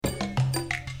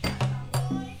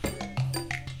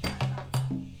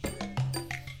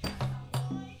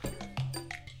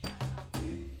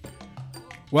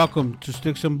Welcome to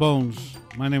Sticks and Bones.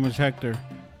 My name is Hector.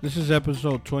 This is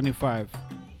episode 25.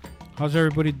 How's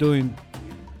everybody doing?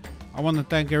 I want to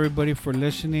thank everybody for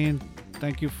listening.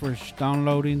 Thank you for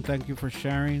downloading. Thank you for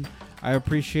sharing. I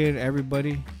appreciate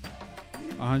everybody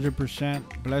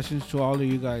 100%. Blessings to all of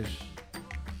you guys.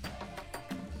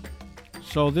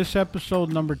 So this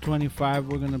episode number 25,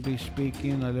 we're going to be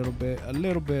speaking a little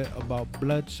bit about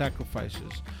blood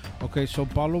sacrifices. Okay, so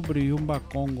Palo, Briyumba,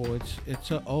 Congo, it's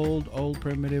an old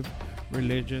primitive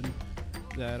religion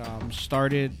that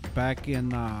started back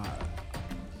in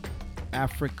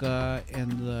Africa in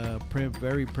the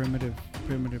very primitive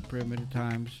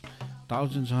times,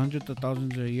 hundreds of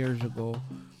thousands of years ago,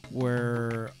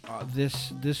 where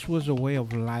this was a way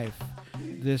of life.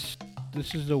 This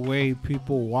is the way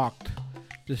people walked.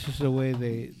 This is the way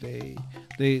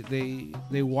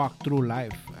they walk through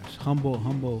life as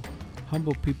humble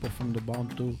people from the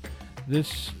Bantu.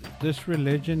 This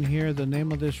religion here, the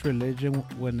name of this religion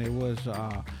when it was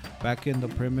back in the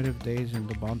primitive days in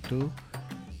the Bantu,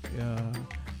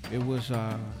 it was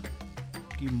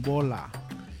Kimbola.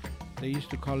 They used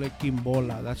to call it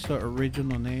Kimbola. That's the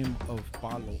original name of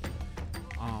Palo.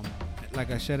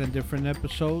 Like I said in different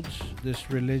episodes,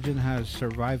 this religion has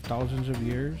survived thousands of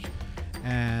years,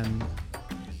 and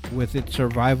with its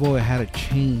survival, it had to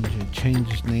change. It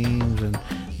changed names and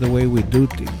the way we do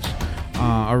things.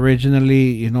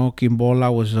 Originally,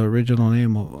 Kimbola was the original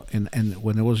name and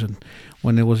when it was in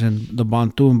the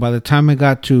Bantu. And by the time it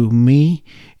got to me,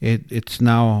 it's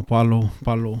now Palo,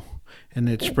 and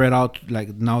it spread out. Like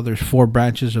now, there's 4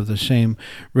 branches of the same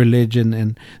religion,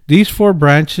 and these 4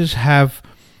 branches have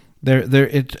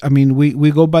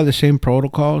we go by the same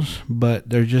protocols, but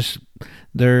they're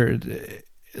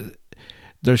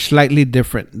slightly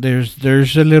different.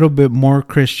 There's a little bit more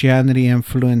Christianity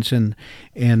influence in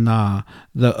the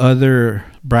other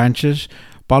branches.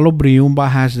 Palo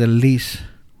Briyumba has the least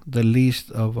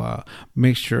of a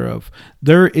mixture of.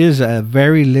 There is a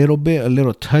very little bit, a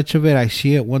little touch of it. I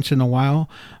see it once in a while,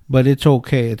 but it's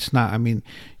okay. It's not.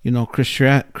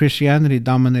 Christianity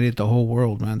dominated the whole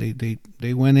world, man.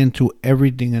 They went into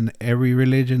everything and every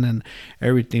religion and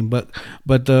everything. But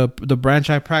the branch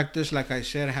I practice, like I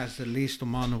said, has the least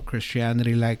amount of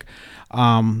Christianity. Like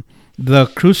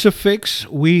the crucifix,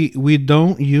 we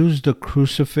don't use the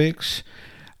crucifix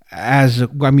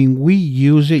we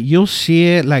use it. You'll see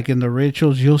it like in the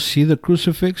rituals. You'll see the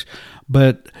crucifix,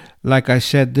 but like I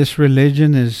said, this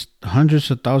religion is hundreds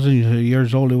of thousands of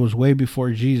years old. It was way before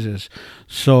Jesus.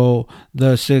 So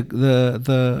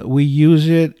we use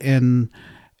it in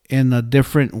a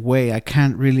different way. I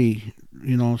can't really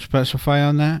specify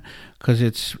on that because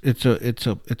it's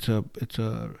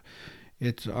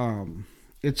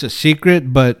a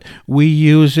secret. But we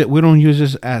use it. We don't use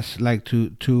this as like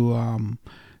to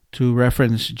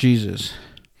reference Jesus.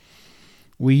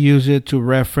 We use it to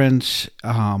reference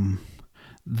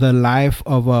the life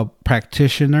of a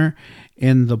practitioner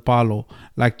in the Palo.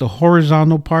 Like the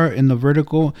horizontal part and the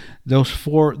vertical, those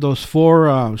four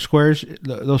squares,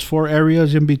 those 4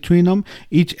 areas in between them,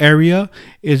 each area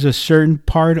is a certain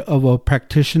part of a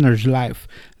practitioner's life.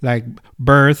 Like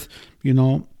birth,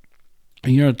 and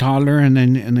you're a toddler, and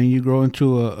then you grow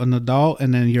into an adult,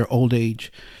 and then your old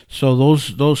age. So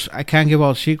those I can't give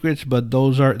out secrets, but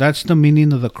that's the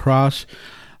meaning of the cross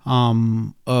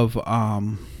of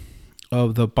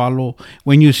the Palo.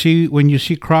 When you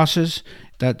see crosses,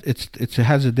 that it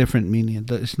has a different meaning.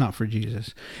 It's not for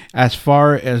Jesus. As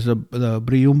far as the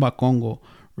Briyumba Congo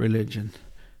religion,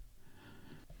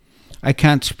 I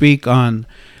can't speak on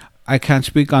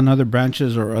other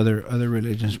branches or other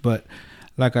religions, but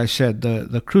like I said,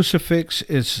 the crucifix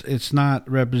it's not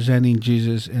representing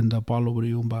Jesus in the Palo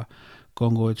Briyumba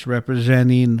Congo. It's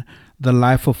representing the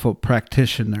life of a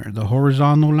practitioner, the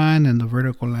horizontal line and the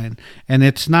vertical line. And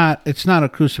it's not a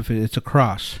crucifix, it's a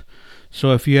cross.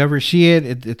 So if you ever see it,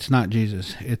 it's not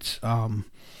Jesus. It's the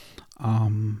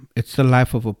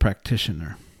life of a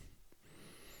practitioner.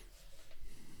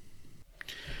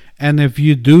 And if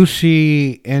you do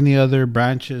see any other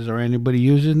branches or anybody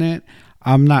using it,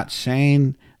 I'm not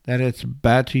saying that it's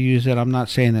bad to use it. I'm not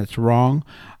saying it's wrong.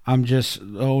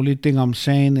 The only thing I'm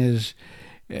saying is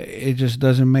it just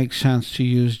doesn't make sense to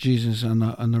use Jesus on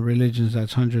the religions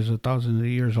that's hundreds of thousands of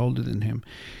years older than him.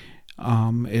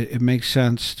 It makes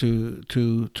sense to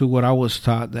what I was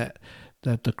taught, that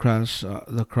the cross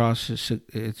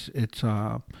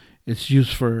it's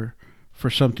used for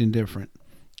something different.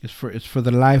 It's for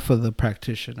the life of the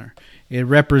practitioner. It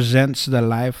represents the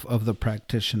life of the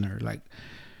practitioner, like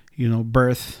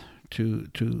birth to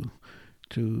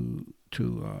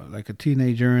like a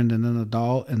teenager and then an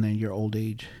adult and then your old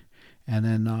age, and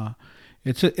then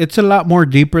It's a lot more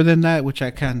deeper than that, which I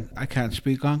can't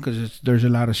speak on because there's a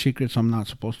lot of secrets I'm not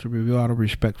supposed to reveal out of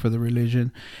respect for the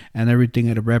religion and everything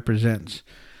it represents.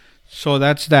 So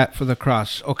that's that for the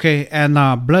cross. Okay, and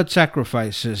blood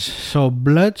sacrifices. So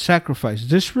blood sacrifice.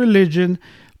 This religion,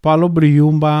 Palo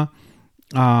Briyumba,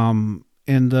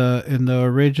 in the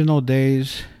original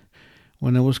days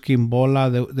when it was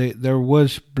Kimbola, there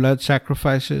was blood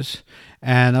sacrifices,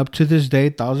 and up to this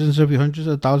day, hundreds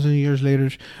of thousands of years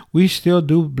later, we still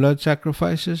do blood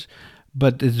sacrifices,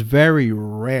 but it's very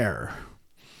rare.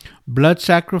 Blood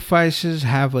sacrifices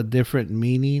have a different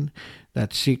meaning.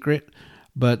 That's secret.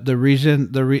 But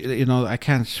I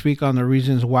can't speak on the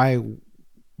reasons why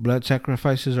blood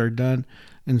sacrifices are done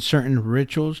in certain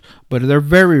rituals, but they're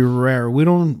very rare.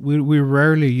 We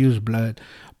rarely use blood.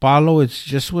 Palo, it's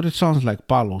just what it sounds like.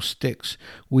 Palo, sticks.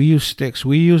 We use sticks.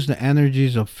 We use the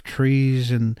energies of trees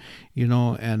and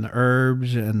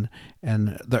herbs and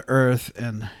the earth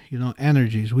and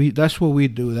energies. That's what we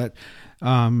do. That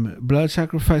blood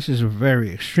sacrifices are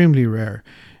very extremely rare.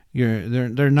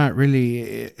 They're not really.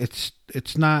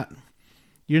 It's not.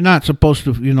 You're not supposed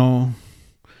to do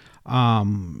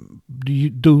you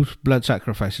do blood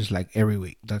sacrifices like every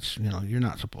week. That's you're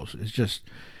not supposed to. It's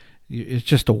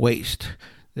just a waste.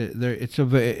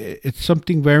 It's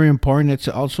something very important. It's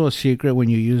also a secret when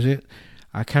you use it.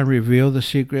 I can't reveal the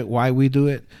secret why we do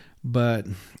it, but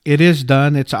it is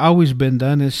done. It's always been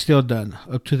done. It's still done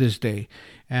up to this day,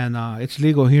 and it's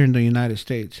legal here in the United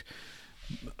States.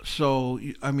 So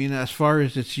I mean, as far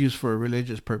as it's used for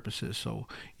religious purposes, so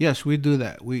yes, we do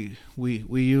that. We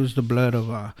use the blood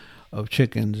of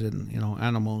chickens and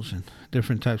animals and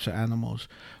different types of animals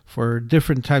for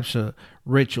different types of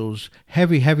rituals,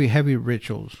 heavy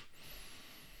rituals.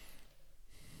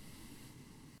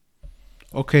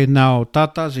 Okay, now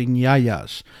tatas and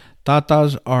yayas.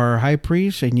 Tatas are high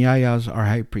priests and yayas are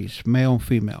high priests, male and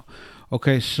female.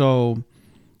 Okay, so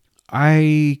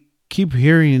I keep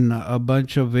hearing a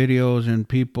bunch of videos and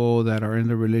people that are in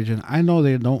the religion. I know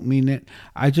they don't mean it.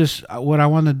 What I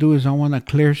want to do is I want to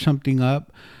clear something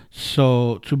up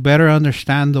so to better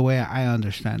understand the way I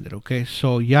understand it. Okay,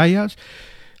 so yayas.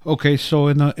 Okay, so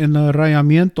in the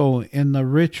rayamiento, in the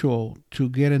ritual to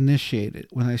get initiated,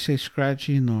 when I say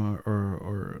scratching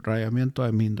or rayamiento,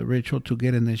 I mean the ritual to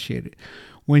get initiated.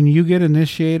 When you get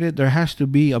initiated, there has to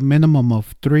be a minimum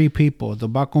of 3 people: the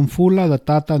bakonfula, the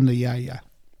tata, and the yaya.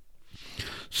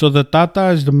 So the tata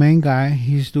is the main guy.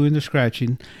 He's doing the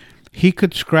scratching. He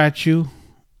could scratch you.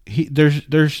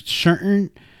 There's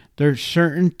certain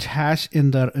tasks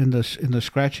in the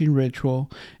scratching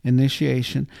ritual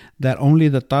initiation that only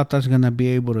the tata is gonna be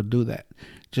able to do that.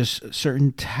 Just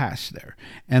certain tasks there,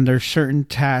 and there's certain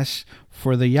tasks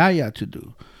for the yaya to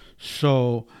do.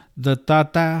 So the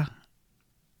tata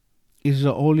is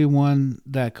the only one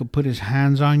that could put his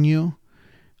hands on you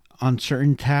on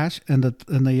certain tasks, and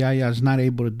the yaya is not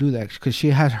able to do that because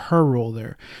she has her role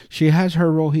there. She has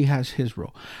her role. He has his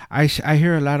role. I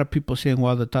hear a lot of people saying,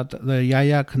 "Well, the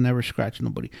yaya can never scratch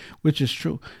nobody," which is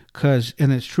true,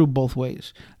 and it's true both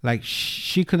ways. Like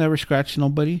she can never scratch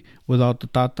nobody without the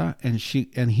tata, and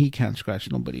he can't scratch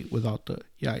nobody without the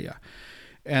yaya.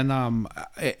 And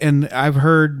I've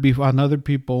heard before on other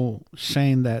people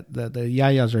saying that the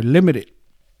yayas are limited,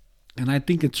 and I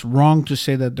think it's wrong to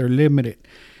say that they're limited.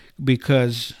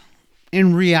 Because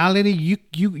in reality,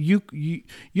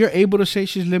 you're able to say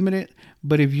she's limited,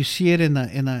 but if you see it in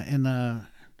a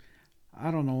I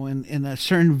don't know, in a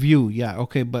certain view, yeah,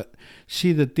 okay. But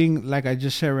see, the thing, like I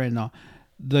just said right now,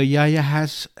 the yaya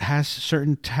has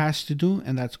certain tasks to do,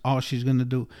 and that's all she's gonna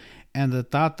do, and the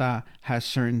tata has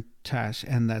certain tasks,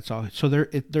 and that's all. So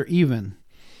they're even.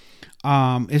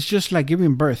 It's just like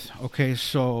giving birth. Okay,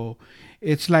 so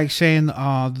it's like saying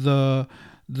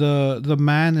the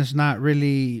man is not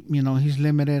really, he's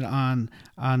limited on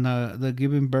the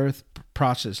giving birth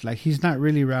process. Like he's not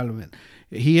really relevant.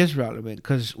 He is relevant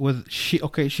because she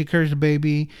carries the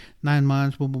baby 9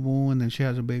 months, boom boom boom, and then she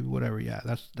has a baby, whatever. Yeah,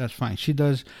 that's fine. She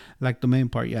does like the main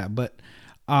part, yeah, but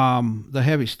the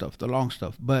heavy stuff, the long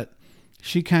stuff, but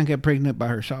she can't get pregnant by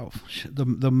herself.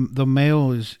 The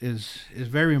male is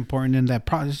very important in that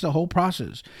process. It's a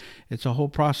whole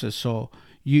process. So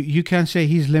you can't say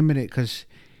he's limited because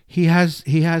he has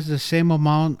the same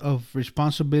amount of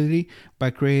responsibility by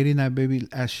creating that baby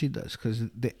as she does, because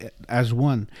as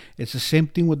one. It's the same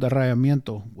thing with the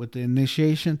rayamiento, with the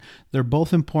initiation. They're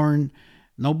both important.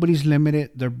 Nobody's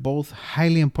limited. They're both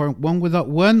highly important. One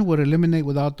would eliminate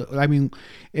without the. I mean,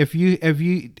 if you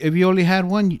only had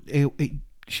one,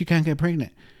 she can't get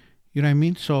pregnant. You know what I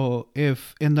mean? So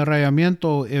if in the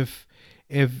rayamiento, if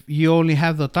If you only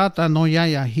have the tata, no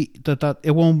yaya,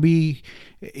 it won't be.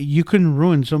 You can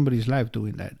ruin somebody's life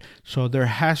doing that. So there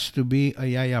has to be a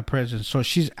yaya present. So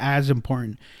she's as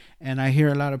important. And I hear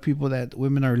a lot of people that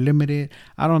women are limited.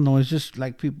 I don't know. It's just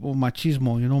like people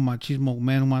machismo. Machismo.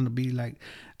 Men want to be like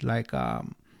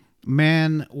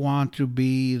men want to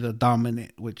be the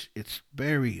dominant, which it's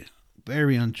very,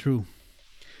 very untrue.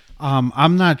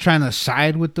 I'm not trying to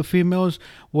side with the females.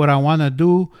 What I want to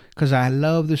do, because I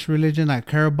love this religion, I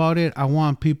care about it. I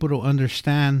want people to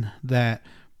understand that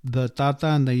the tata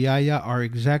and the yaya are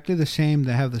exactly the same.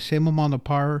 They have the same amount of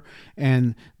power,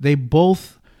 and they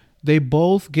both give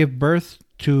birth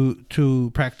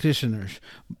to practitioners.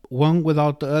 One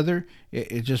without the other,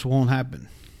 it just won't happen.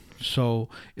 So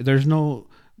there's no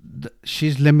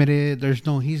she's limited. There's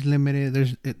no he's limited.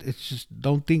 It's just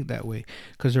don't think that way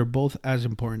because they're both as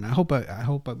important. I hope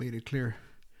I made it clear.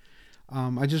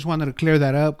 I just wanted to clear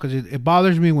that up because it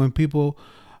bothers me when people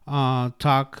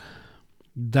talk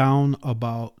down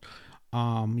about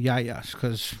yayas.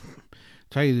 Because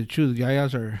tell you the truth,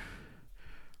 yayas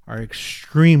are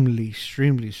extremely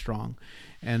extremely strong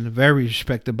and very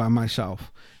respected by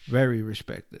myself. Very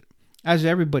respected as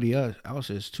everybody else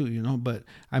is too, But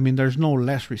I mean, there's no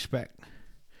less respect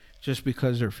just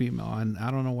because they're female, and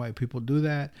I don't know why people do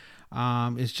that.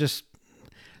 It's just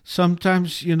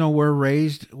sometimes we're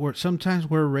raised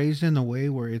in a way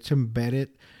where it's embedded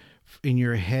in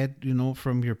your head,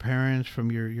 from your parents,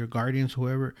 from your guardians,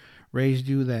 whoever raised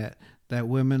you, that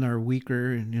women are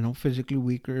weaker and physically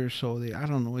weaker. So I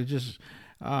don't know. It's just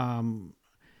um,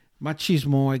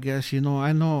 machismo, I guess.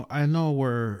 I know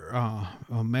we're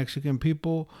Mexican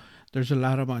people. There's a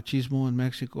lot of machismo in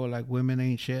Mexico. Like women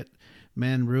ain't shit,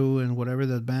 men ruin whatever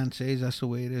the band says. That's the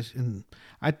way it is, and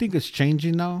I think it's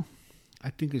changing now. I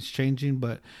think it's changing,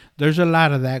 but there's a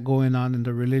lot of that going on in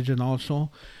the religion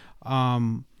also.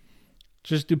 Um,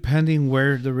 just depending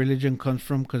where the religion comes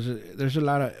from, because there's a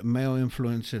lot of male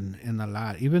influence in a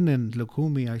lot. Even in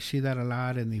Lukumi, I see that a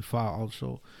lot, in Ifa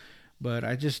also. But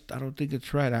I don't think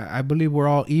it's right. I believe we're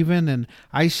all even, and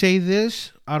I say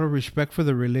this out of respect for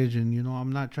the religion.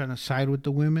 I'm not trying to side with the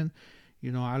women.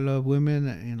 I love women.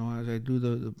 As I do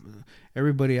the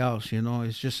everybody else.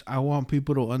 It's just I want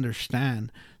people to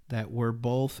understand that we're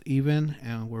both even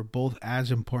and we're both as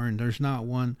important. There's not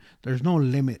one. There's no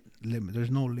limit.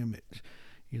 There's no limit.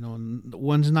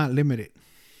 One's not limited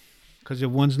because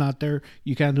if one's not there,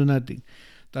 you can't do nothing.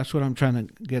 That's what I'm trying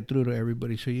to get through to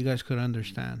everybody, so you guys could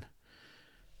understand.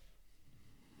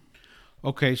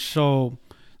 Okay, so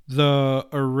the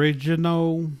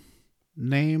original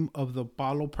name of the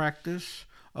Palo practice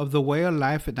of the way of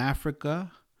life in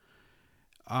Africa,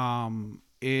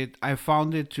 I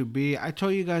found it to be. I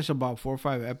told you guys about 4 or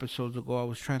 5 episodes ago. I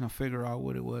was trying to figure out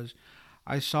what it was.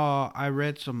 I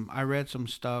read some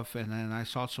stuff, and then I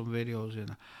saw some videos,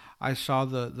 and I saw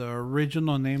the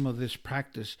original name of this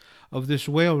practice of this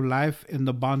way of life in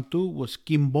the Bantu was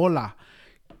Kimbola.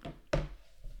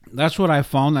 That's what I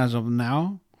found as of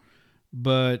now.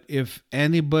 But if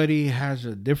anybody has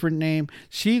a different name,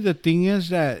 see, the thing is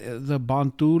that the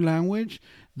Bantu language,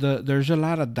 there's a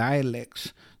lot of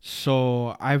dialects.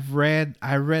 So I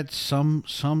read some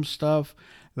stuff,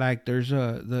 like there's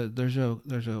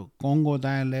a Congo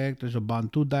dialect, there's a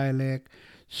Bantu dialect.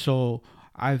 So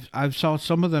I've saw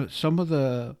some of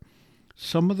the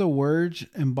words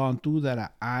in Bantu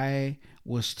that I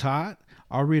was taught.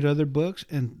 I'll read other books,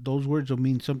 and those words will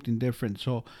mean something different.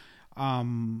 So,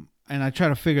 and I try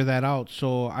to figure that out.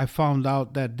 So I found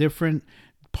out that different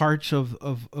parts of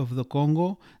the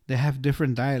Congo, they have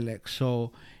different dialects.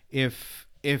 So if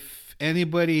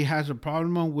anybody has a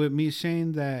problem with me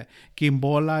saying that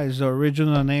Kimbola is the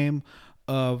original name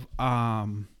of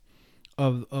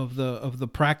the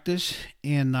practice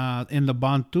in the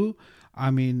Bantu, I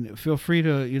mean, feel free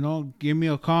to give me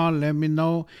a call. Let me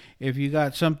know if you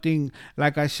got something.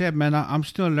 Like I said, man, I'm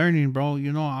still learning, bro.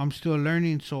 I'm still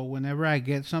learning. So whenever I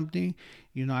get something,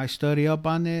 I study up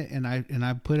on it, and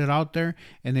I put it out there.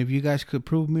 And if you guys could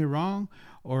prove me wrong,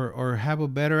 or have a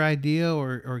better idea,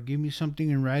 or give me something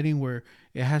in writing where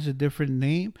it has a different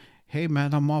name, hey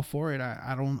man, I'm all for it.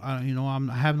 I don't I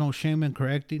have no shame in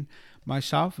correcting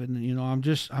myself, and I'm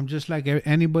just like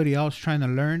anybody else, trying to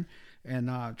learn,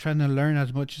 and trying to learn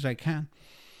as much as I can.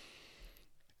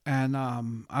 And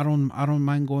I don't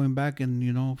mind going back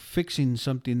and fixing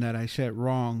something that I said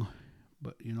wrong,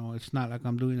 but it's not like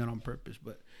I'm doing it on purpose.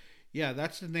 But yeah,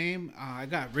 that's the name. I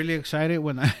got really excited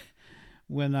when I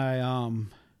when I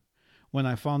when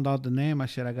I found out the name. I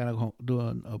said I gotta go do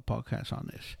a podcast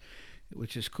on this,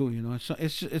 which is cool.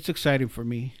 It's exciting for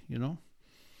me.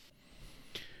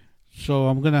 So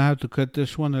I'm gonna have to cut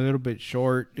this one a little bit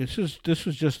short. This was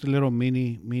just a little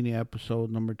mini episode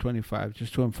number 25,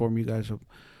 just to inform you guys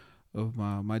of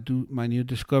my new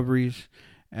discoveries,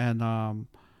 and I'm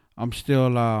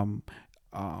still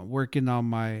working on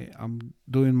my I'm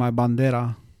doing my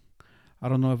bandera. I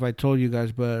don't know if I told you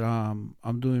guys, but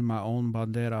I'm doing my own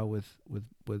bandera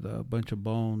with a bunch of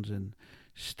bones and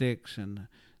sticks and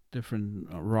different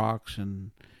rocks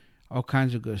and all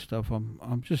kinds of good stuff.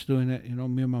 I'm just doing it.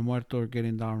 Me and my muerto are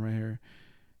getting down right here,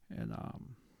 and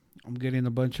I'm getting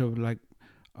a bunch of like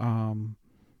um,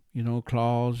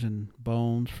 claws and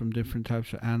bones from different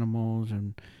types of animals,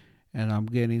 and I'm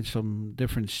getting some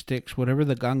different sticks, whatever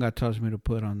the ganga tells me to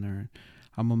put on there.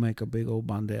 I'm gonna make a big old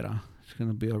bandera. It's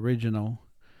gonna be original,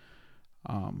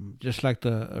 just like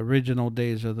the original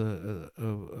days of the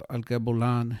Al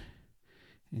Gabulan.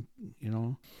 You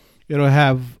know, it'll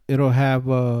have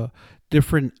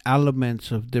different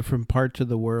elements of different parts of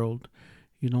the world.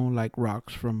 Like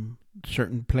rocks from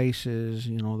certain places.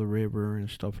 The river and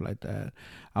stuff like that.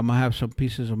 I'm gonna have some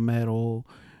pieces of metal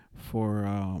for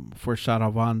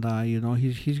Saravanda.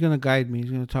 He's gonna guide me.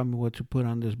 He's gonna tell me what to put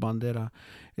on this bandera.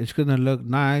 It's gonna look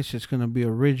nice. It's gonna be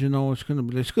original. It's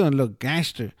gonna look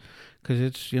gangster, because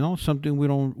it's something we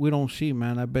don't see,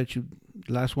 man. I bet you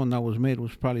the last one that was made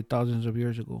was probably thousands of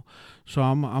years ago. So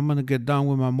I'm gonna get down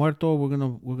with my muerto. We're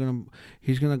gonna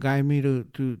he's gonna guide me to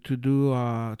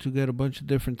get a bunch of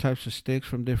different types of sticks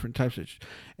from different types of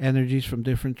energies from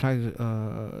different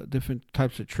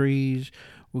types of trees.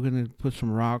 We're gonna put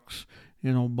some rocks,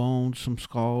 bones, some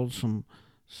skulls,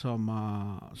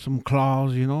 some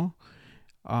claws.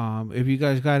 If you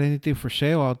guys got anything for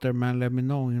sale out there, man, let me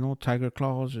know. Tiger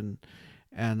claws and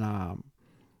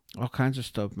all kinds of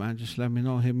stuff, man. Just let me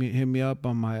know. Hit me up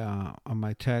on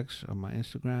my text, on my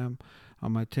Instagram,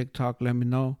 on my TikTok. Let me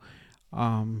know.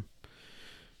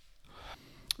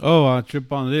 Oh,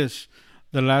 trip on this.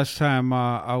 The last time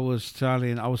I was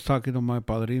talking to my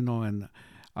padrino, and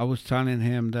I was telling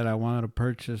him that I wanted to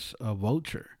purchase a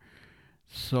vulture.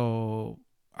 So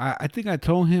I think I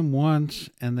told him once,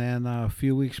 and then a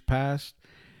few weeks passed,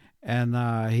 and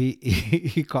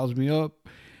he calls me up,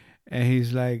 and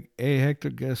he's like, "Hey Hector,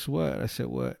 guess what?" I said,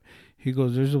 "What?" He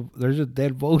goes, "There's a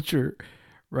dead vulture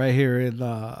right here in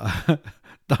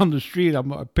down the street. I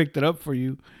picked it up for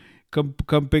you.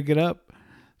 Come pick it up."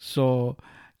 So.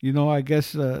 I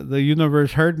guess the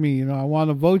universe heard me. I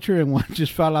want a vulture, and one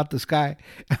just fell out the sky.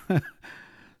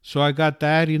 So I got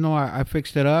that. I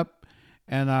fixed it up,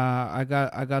 and I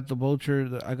got the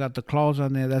vulture. I got the claws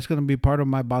on there. That's gonna be part of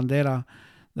my bandera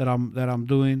that I'm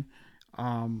doing.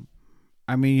 I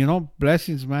mean,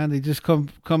 blessings, man. They just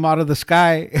come out of the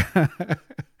sky.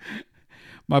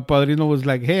 My padrino was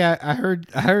like, "Hey, I heard,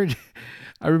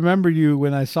 I remember you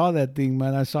when I saw that thing,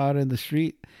 man. I saw it in the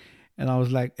street." And I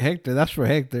was like, "Hector, that's for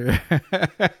Hector."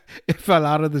 It fell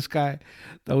out of the sky.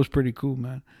 That was pretty cool,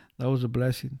 man. That was a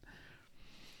blessing.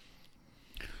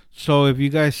 So if you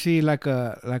guys see like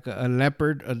a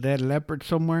leopard, a dead leopard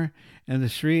somewhere in the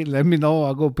street, let me know.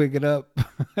 I'll go pick it up.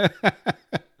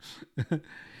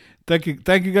 Thank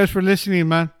you guys for listening,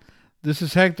 man. This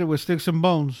is Hector with Sticks and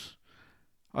Bones.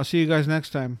 I'll see you guys next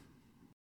time.